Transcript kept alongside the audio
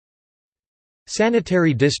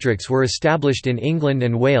Sanitary districts were established in England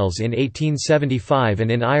and Wales in 1875 and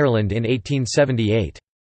in Ireland in 1878.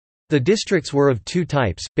 The districts were of two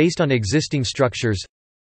types, based on existing structures: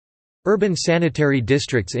 urban sanitary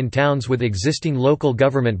districts in towns with existing local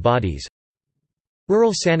government bodies,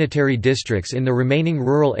 rural sanitary districts in the remaining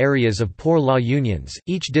rural areas of poor law unions.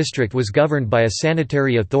 Each district was governed by a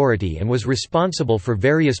sanitary authority and was responsible for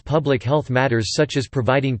various public health matters such as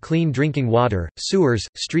providing clean drinking water, sewers,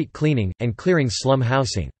 street cleaning, and clearing slum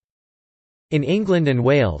housing. In England and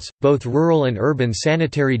Wales, both rural and urban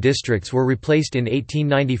sanitary districts were replaced in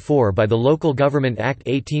 1894 by the Local Government Act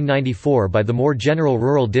 1894 by the more general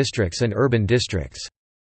rural districts and urban districts.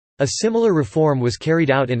 A similar reform was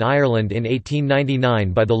carried out in Ireland in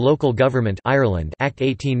 1899 by the Local Government Ireland Act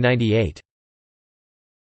 1898.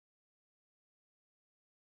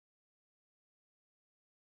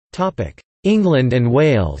 England and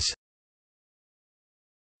Wales.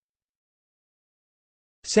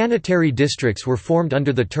 Sanitary districts were formed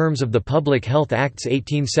under the terms of the Public Health Acts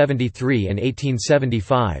 1873 and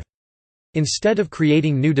 1875. Instead of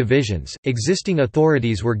creating new divisions, existing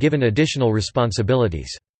authorities were given additional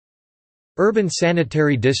responsibilities. Urban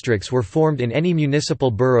sanitary districts were formed in any municipal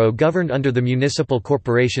borough governed under the Municipal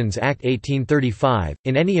Corporations Act 1835,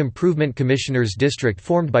 in any improvement commissioners' district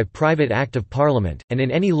formed by private Act of Parliament, and in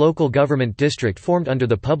any local government district formed under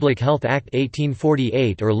the Public Health Act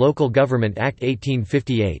 1848 or Local Government Act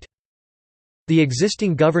 1858. The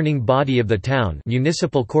existing governing body of the town,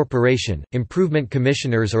 municipal corporation, improvement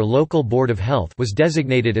commissioners or local board of health was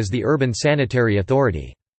designated as the Urban Sanitary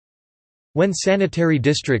Authority. When sanitary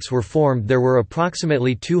districts were formed, there were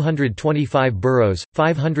approximately 225 boroughs,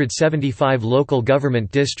 575 local government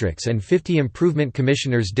districts and 50 improvement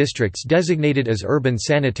commissioners' districts designated as urban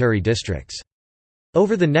sanitary districts.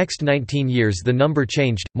 Over the next 19 years the number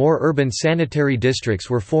changed, more urban sanitary districts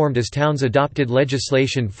were formed as towns adopted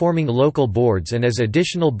legislation forming local boards and as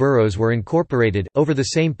additional boroughs were incorporated. Over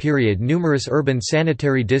the same period numerous urban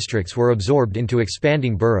sanitary districts were absorbed into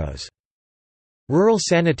expanding boroughs. Rural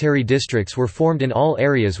sanitary districts were formed in all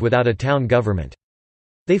areas without a town government.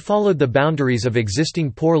 They followed the boundaries of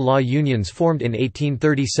existing poor law unions formed in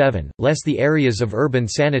 1837, less the areas of urban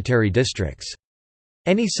sanitary districts.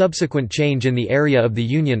 Any subsequent change in the area of the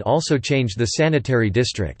union also changed the sanitary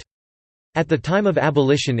district. At the time of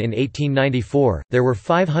abolition in 1894, there were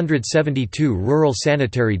 572 rural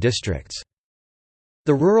sanitary districts.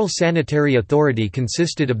 The Rural Sanitary Authority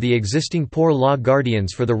consisted of the existing poor law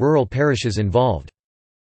guardians for the rural parishes involved.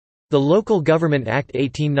 The Local Government Act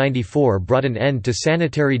 1894 brought an end to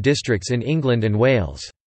sanitary districts in England and Wales.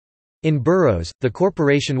 In boroughs, the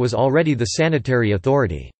corporation was already the sanitary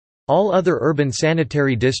authority. All other urban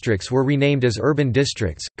sanitary districts were renamed as urban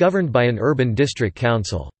districts, governed by an urban district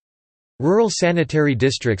council. Rural sanitary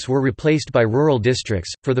districts were replaced by rural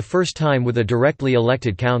districts, for the first time with a directly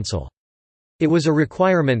elected council. It was a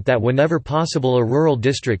requirement that whenever possible a rural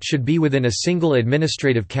district should be within a single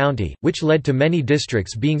administrative county, which led to many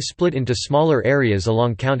districts being split into smaller areas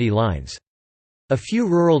along county lines. A few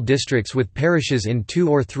rural districts with parishes in 2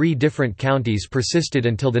 or 3 different counties persisted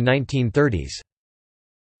until the 1930s.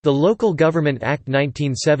 The Local Government Act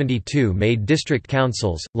 1972 made district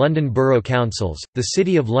councils, London Borough Councils, the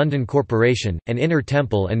City of London Corporation, and Inner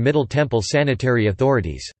Temple and Middle Temple sanitary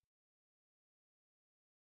authorities.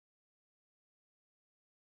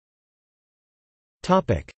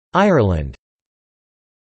 Ireland.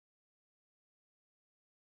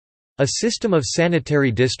 A system of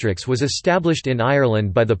sanitary districts was established in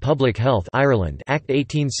Ireland by the Public Health Ireland Act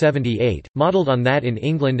 1878, modelled on that in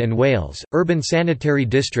England and Wales. Urban sanitary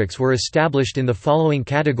districts were established in the following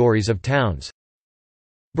categories of towns: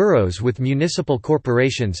 boroughs with municipal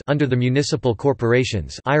corporations under the Municipal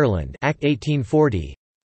Corporations Ireland Act 1840,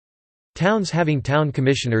 towns having town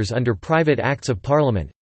commissioners under private acts of Parliament,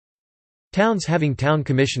 towns having town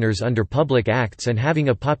commissioners under public acts and having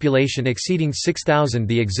a population exceeding 6,000.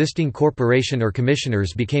 The existing corporation or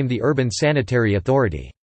commissioners became the Urban Sanitary Authority.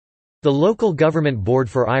 The Local Government Board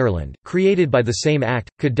for Ireland, created by the same act,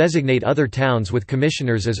 could designate other towns with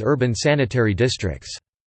commissioners as urban sanitary districts.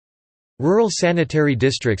 Rural sanitary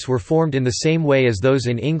districts were formed in the same way as those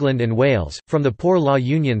in England and Wales, from the poor law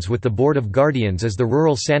unions with the Board of Guardians as the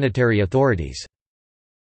rural sanitary authorities.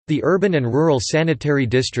 The urban and rural sanitary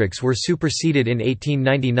districts were superseded in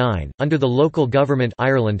 1899, under the Local Government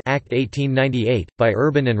Ireland Act 1898, by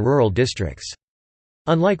urban and rural districts.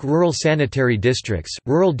 Unlike rural sanitary districts,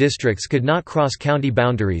 rural districts could not cross county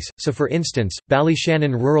boundaries, so for instance,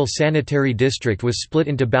 Ballyshannon Rural Sanitary District was split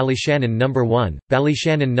into Ballyshannon No. 1,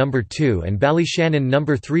 Ballyshannon No. 2 and Ballyshannon No.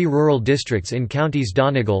 3 rural districts in counties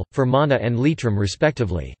Donegal, Fermanagh and Leitrim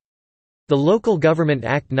respectively. The Local Government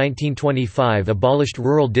Act 1925 abolished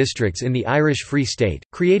rural districts in the Irish Free State,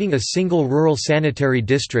 creating a single rural sanitary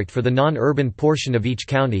district for the non-urban portion of each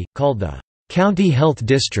county, called the County Health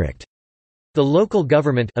District. The Local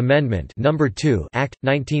Government Amendment No. 2 Act,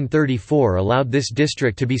 1934 allowed this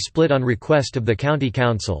district to be split on request of the county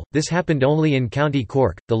council. This happened only in County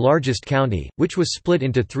Cork, the largest county, which was split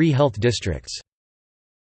into 3 health districts.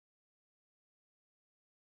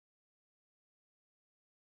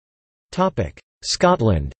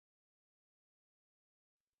 Scotland.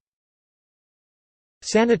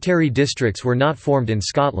 Sanitary districts were not formed in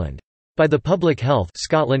Scotland. By the Public Health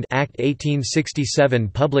Scotland Act 1867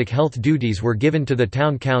 public health duties were given to the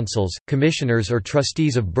town councils, commissioners or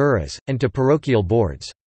trustees of boroughs, and to parochial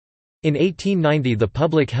boards. In 1890 the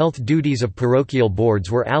public health duties of parochial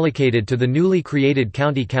boards were allocated to the newly created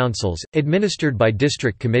county councils, administered by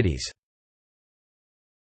district committees.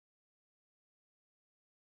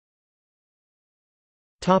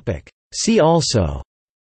 See also: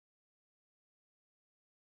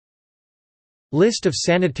 List of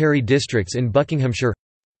sanitary districts in Buckinghamshire,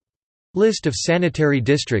 List of sanitary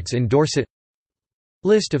districts in Dorset,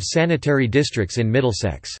 List of sanitary districts in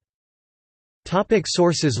Middlesex.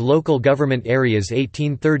 Sources: Local government areas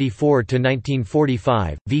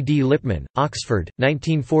 1834–1945, V. D. Lipman, Oxford,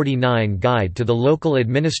 1949. Guide to the Local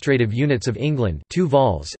Administrative Units of England 2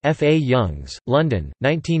 vols, F. A. Youngs, London,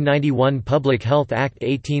 1991. Public Health Act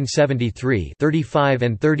 1873 35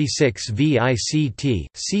 and 36 VICT,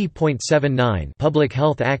 c.79 Public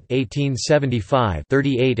Health Act 1875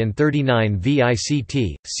 38 and 39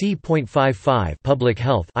 VICT, c.55 Public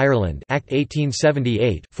Health Ireland Act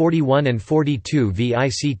 1878 41 and 42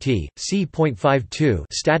 VICT, c.52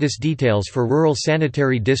 Status details for Rural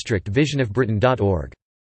Sanitary District. visionofbritain.org.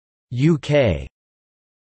 UK